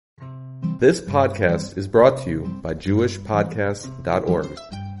This podcast is brought to you by JewishPodcasts.org.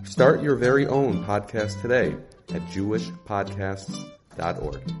 Start your very own podcast today at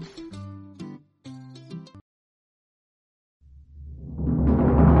JewishPodcasts.org.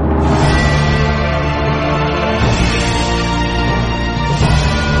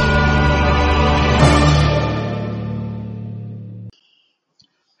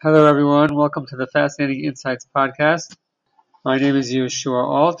 Hello everyone, welcome to the Fascinating Insights podcast. My name is Yeshua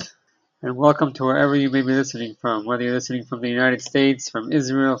Alt, and welcome to wherever you may be listening from, whether you're listening from the United States, from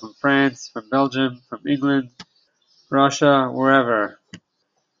Israel, from France, from Belgium, from England, Russia, wherever.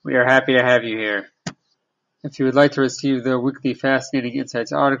 We are happy to have you here. If you would like to receive the weekly Fascinating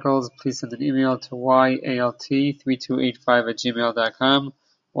Insights articles, please send an email to yalt3285@gmail.com,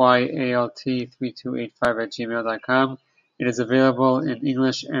 yalt3285@gmail.com. It is available in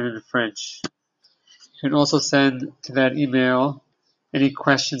English and in French. You can also send to that email any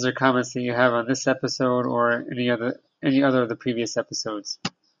questions or comments that you have on this episode or any other of the previous episodes.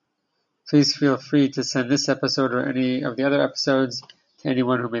 Please feel free to send this episode or any of the other episodes to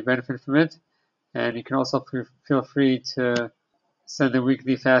anyone who may benefit from it. And you can also feel free to send the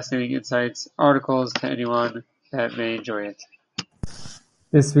weekly Fascinating Insights articles to anyone that may enjoy it.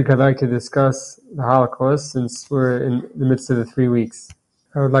 This week I'd like to discuss the Holocaust since we're in the midst of the 3 weeks.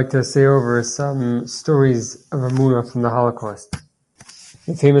 I would like to say over some stories of Emuna from the Holocaust.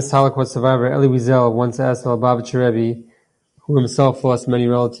 The famous Holocaust survivor Elie Wiesel once asked the Lubavitcher Rebbe, who himself lost many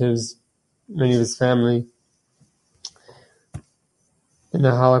relatives, many of his family, in the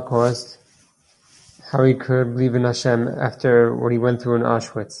Holocaust, how he could believe in Hashem after what he went through in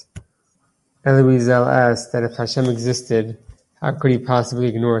Auschwitz. Elie Wiesel asked that if Hashem existed, how could he possibly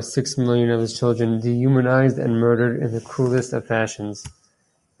ignore 6 million of his children dehumanized and murdered in the cruelest of fashions?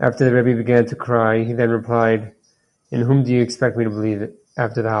 After the Rebbe began to cry, he then replied, "In whom do you expect me to believe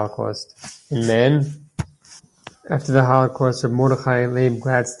after the Holocaust? In man?" After the Holocaust, Reb Mordechai Leib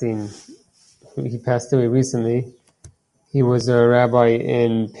Gladstein, he passed away recently. He was a rabbi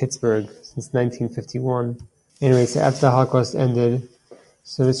in Pittsburgh since 1951. Anyway, so after the Holocaust ended,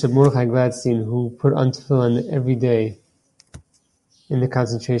 so this Reb Mordechai Gladstein, who put on tefillin every day in the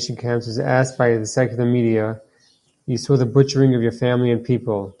concentration camps, was asked by the secular media, "You saw the butchering of your family and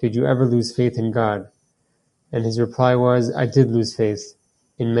people. Did you ever lose faith in God?" And his reply was, "I did lose faith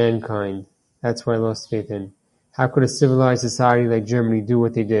in mankind. That's what I lost faith in. How could a civilized society like Germany do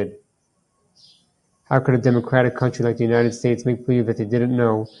what they did? How could a democratic country like the United States make believe that they didn't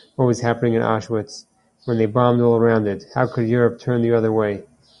know what was happening in Auschwitz when they bombed all around it? How could Europe turn the other way?"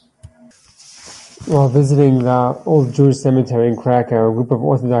 While visiting the old Jewish cemetery in Krakow, a group of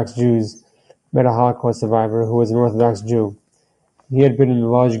Orthodox Jews met a Holocaust survivor who was an Orthodox Jew. He had been in a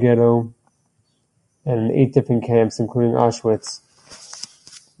large ghetto and in 8 different camps, including Auschwitz.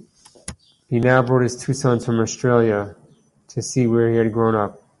 He now brought his 2 sons from Australia to see where he had grown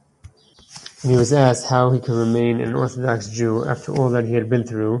up. And he was asked how he could remain an Orthodox Jew after all that he had been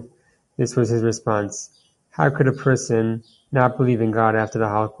through. This was his response: "How could a person not believe in God after the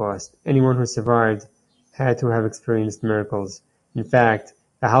Holocaust? Anyone who survived had to have experienced miracles. In fact,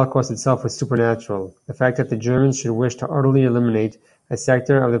 the Holocaust itself was supernatural. The fact that the Germans should wish to utterly eliminate a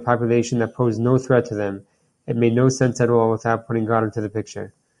sector of the population that posed no threat to them, it made no sense at all without putting God into the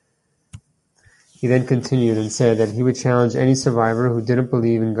picture." He then continued and said that he would challenge any survivor who didn't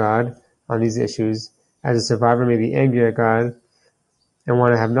believe in God on these issues, as a survivor may be angry at God and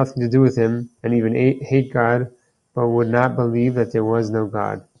want to have nothing to do with him and even hate God, but would not believe that there was no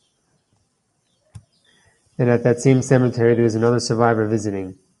God. And at that same cemetery there was another survivor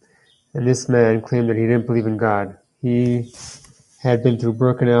visiting, and this man claimed that he didn't believe in God. He had been through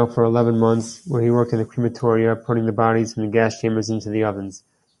Birkenau for 11 months, where he worked in the crematoria, putting the bodies from the gas chambers into the ovens.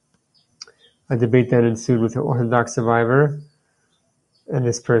 A debate then ensued with the Orthodox survivor and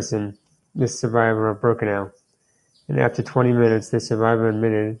this survivor of Birkenau. And after 20 minutes, the survivor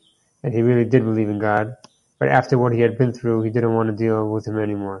admitted that he really did believe in God, but after what he had been through, he didn't want to deal with him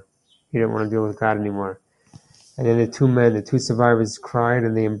anymore. He didn't want to deal with God anymore. And then the 2 survivors cried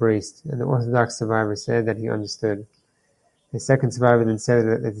and they embraced, and the Orthodox survivor said that he understood. The second survivor then said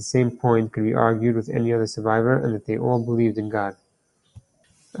that the same point could be argued with any other survivor and that they all believed in God.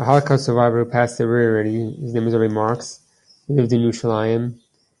 A Holocaust survivor who passed away already, his name is Rabbi Marx, he lived in Yerushalayim.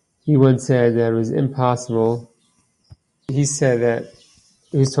 He once said that it was impossible. He said that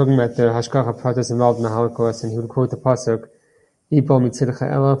he was talking about the Hashgacha Pratis involved in the Holocaust, and he would quote the pasuk, "Yipol mitzidcha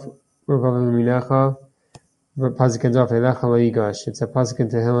elaf, v'rvav minecha, v'pazik enzof elecha lo'igash." It's a pasuk in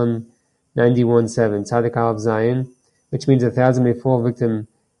Tehillim 91:7, Tzadik Aleph Zayin, which means 1,000 may fall victim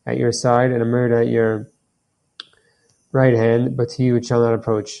at your side and a murder at your right hand, but to you it shall not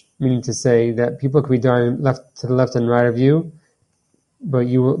approach. Meaning to say that people could be dying to the left and right of you, but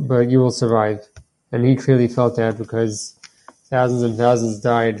you will survive. And he clearly felt that because thousands and thousands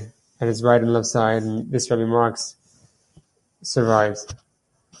died at his right and left side, and this Rabbi Marx survived.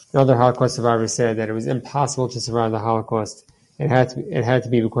 Another Holocaust survivor said that it was impossible to survive the Holocaust. It had to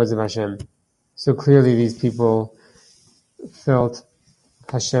be because of Hashem. So clearly these people felt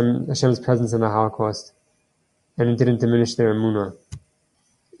Hashem's presence in the Holocaust, and it didn't diminish their Emuna.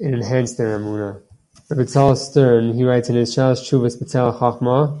 It enhanced their Emuna. Rabbi Tzal Stern, he writes in his Shalosh Tshuvas B'Tzel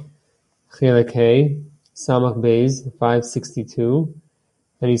Chachma, Chelek Hey, Samach Beis, 562,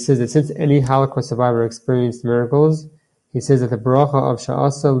 and he says that since any Holocaust survivor experienced miracles, he says that the bracha of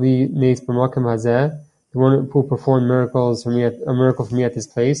Sha'asa Li Neis B'Makom Hazeh, the one who performed miracles for me a miracle for me at this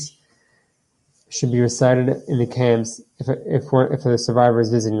place, should be recited in the camps if the survivor is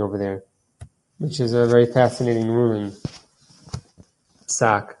visiting over there, which is a very fascinating ruling.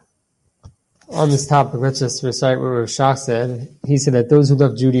 Psak. On this topic, let's just recite what Rav Shach said. He said that those who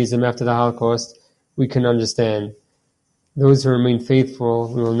left Judaism after the Holocaust, we can understand. Those who remain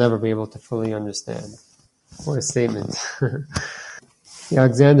faithful, we will never be able to fully understand. What a statement. The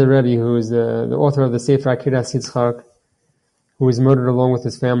Alexander Rebbe, who is the author of the Sefer Akiras Yitzchak, who was murdered along with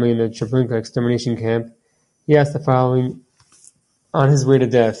his family in the Treblinka extermination camp, he asked the following on his way to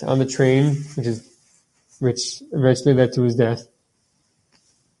death, on the train, which eventually led to his death.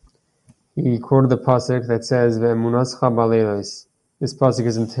 He quoted the pasuk that says, "Ve'emunascha ba'leilos." This pasuk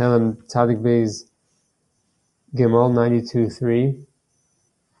is in Tehillim Tzadik Beis Gimel 92:3,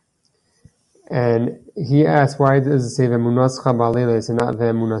 and he asked, "Why does it say ve'emunascha ba'leilos and not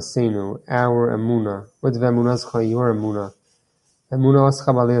ve'emunasenu, our emuna? What's ve'emunascha, your emuna? Ve'emunascha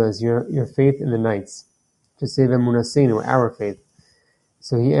ba'leilos, your faith in the nights. To say ve'emunasenu, our faith."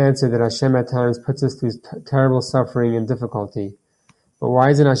 So he answered that Hashem at times puts us through terrible suffering and difficulty. But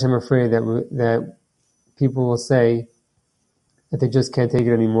why isn't Hashem afraid that people will say that they just can't take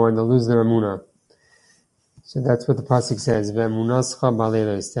it anymore and they'll lose their Emuna? So that's what the pasuk says. Ve'emunascha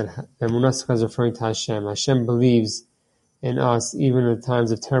ba'leilos. That Ve'emunascha is referring to Hashem. Hashem believes in us even in times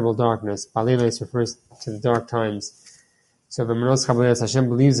of terrible darkness. Ba'leilos refers to the dark times. So Ve'emunascha ba'leilos, Hashem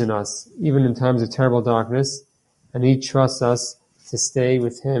believes in us even in times of terrible darkness, and He trusts us to stay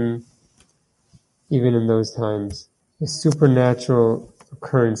with Him even in those times. The supernatural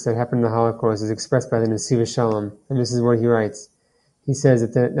occurrence that happened in the Holocaust is expressed by the Nesiv Shalom, and this is what he writes. He says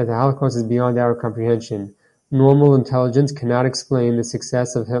that the Holocaust is beyond our comprehension. Normal intelligence cannot explain the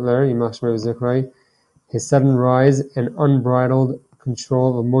success of Hitler, Yimach Shmei V'Zichrei, his sudden rise and unbridled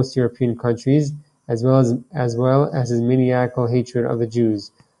control of most European countries, as well as his maniacal hatred of the Jews.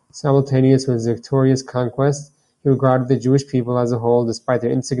 Simultaneous with his victorious conquest, he regarded the Jewish people as a whole, despite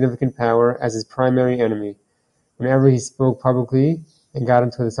their insignificant power, as his primary enemy. Whenever he spoke publicly and got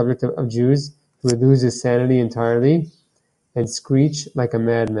into the subject of Jews, he would lose his sanity entirely and screech like a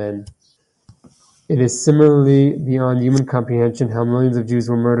madman. It is similarly beyond human comprehension how millions of Jews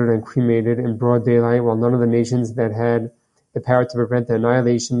were murdered and cremated in broad daylight, while none of the nations that had the power to prevent their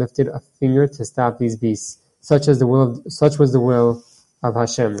annihilation lifted a finger to stop these beasts. Such was the will of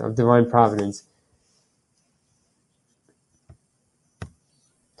Hashem, of divine providence,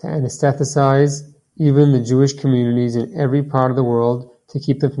 to anesthetize even the Jewish communities in every part of the world, to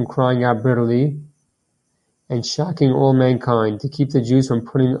keep them from crying out bitterly and shocking all mankind, to keep the Jews from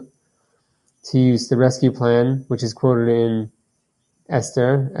putting to use the rescue plan, which is quoted in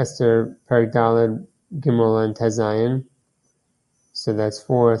Esther Perek Daled, Gimel, and Tezayin. So that's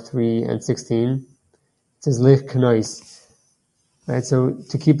 4, 3, and 16. It says Lech Kanois. Right, so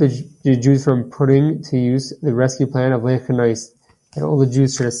to keep the Jews from putting to use the rescue plan of Lech Kanois, that all the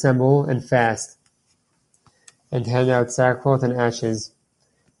Jews should assemble and fast and hand out sackcloth and ashes.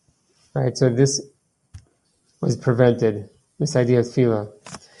 Right, so this was prevented, this idea of tefillah.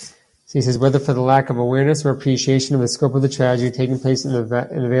 So he says, whether for the lack of awareness or appreciation of the scope of the tragedy taking place in the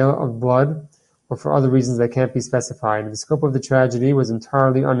veil of blood, or for other reasons that can't be specified, the scope of the tragedy was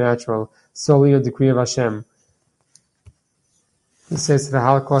entirely unnatural, solely a decree of Hashem. He says to the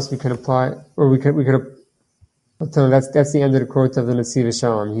Holocaust we can apply, or we could that's the end of the quote of the Nesiv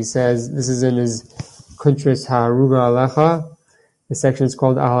Shalom. He says, this is in his Kuntris Ha'aruga Alecha. The section is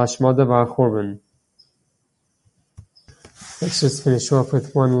called Al Hashmada V'Churban. Let's just finish off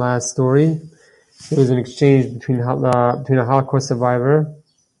with one last story. There was an exchange between a Holocaust survivor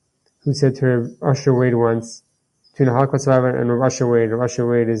who said to Usher Wade once, between a Holocaust survivor and Usher Wade. Usher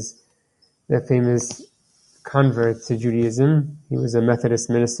Wade is the famous convert to Judaism. He was a Methodist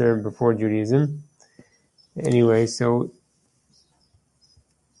minister before Judaism. Anyway, so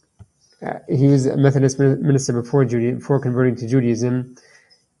He was a Methodist minister before converting to Judaism,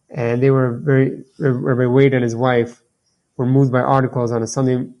 and they were Rabbi Wade and his wife were moved by articles on a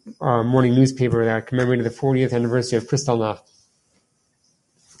Sunday morning newspaper that commemorated the 40th anniversary of Kristallnacht.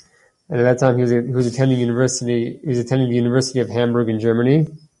 And at that time, he was attending university. He was attending the University of Hamburg in Germany,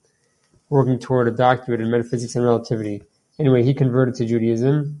 working toward a doctorate in metaphysics and relativity. Anyway, he converted to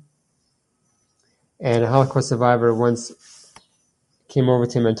Judaism, and a Holocaust survivor once came over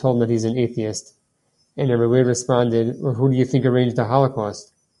to him and told him that he's an atheist. And Rabbi Wade responded, "Well, who do you think arranged the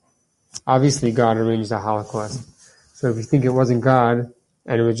Holocaust?" Obviously, God arranged the Holocaust. So if you think it wasn't God,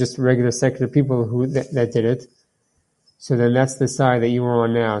 and it was just regular secular people that did it, so then that's the side that you are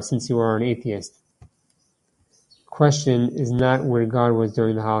on now, since you are an atheist. The question is not where God was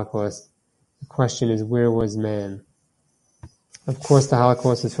during the Holocaust. The question is, where was man? Of course, the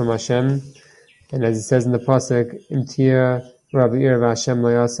Holocaust is from Hashem, and as it says in the pasuk, "Imtia Rabbi'ir v'Hashem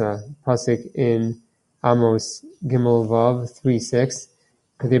Layasa," pasuk in Amos Gimel Vav 3:6.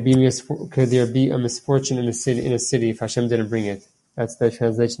 Could there be a misfortune in a city if Hashem didn't bring it? That's the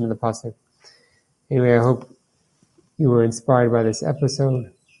translation of the pasuk. Anyway, I hope you were inspired by this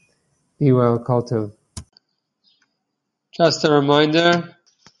episode. Be well, Kol Tov. Just a reminder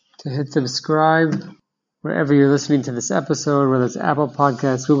to hit subscribe wherever you're listening to this episode, whether it's Apple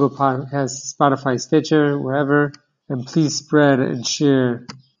Podcasts, Google Podcasts, Spotify, Stitcher, wherever. And please spread and share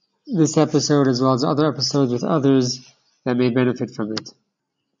this episode as well as other episodes with others that may benefit from it.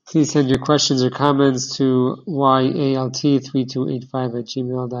 Please send your questions or comments to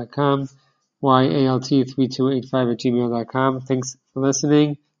yalt3285@gmail.com, yalt3285@gmail.com. Thanks for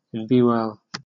listening, and be well.